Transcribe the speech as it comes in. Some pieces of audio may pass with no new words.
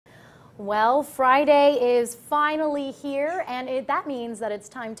Well, Friday is finally here, and that means that it's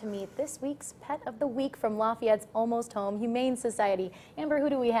time to meet this week's Pet of the Week from Lafayette's Almost Home Humane Society. Amber, who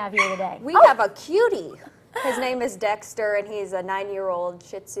do we have here today? We have a cutie. His name is Dexter, and he's a 9-year-old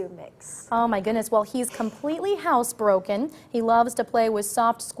Shih Tzu mix. Oh my goodness, well, he's completely housebroken. He loves to play with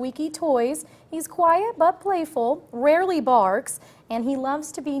soft, squeaky toys. He's quiet but playful, rarely barks, and he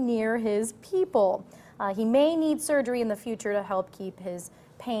loves to be near his people. He may need surgery in the future to help keep his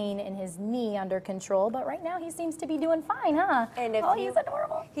pain in his knee under control, but right now he seems to be doing fine, huh? And he's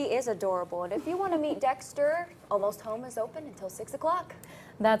adorable. He is adorable, and if you want to meet Dexter, Almost Home is open until 6 o'clock.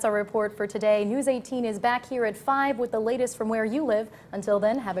 That's our report for today. News 18 is back here at 5 with the latest from where you live. Until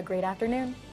then, have a great afternoon.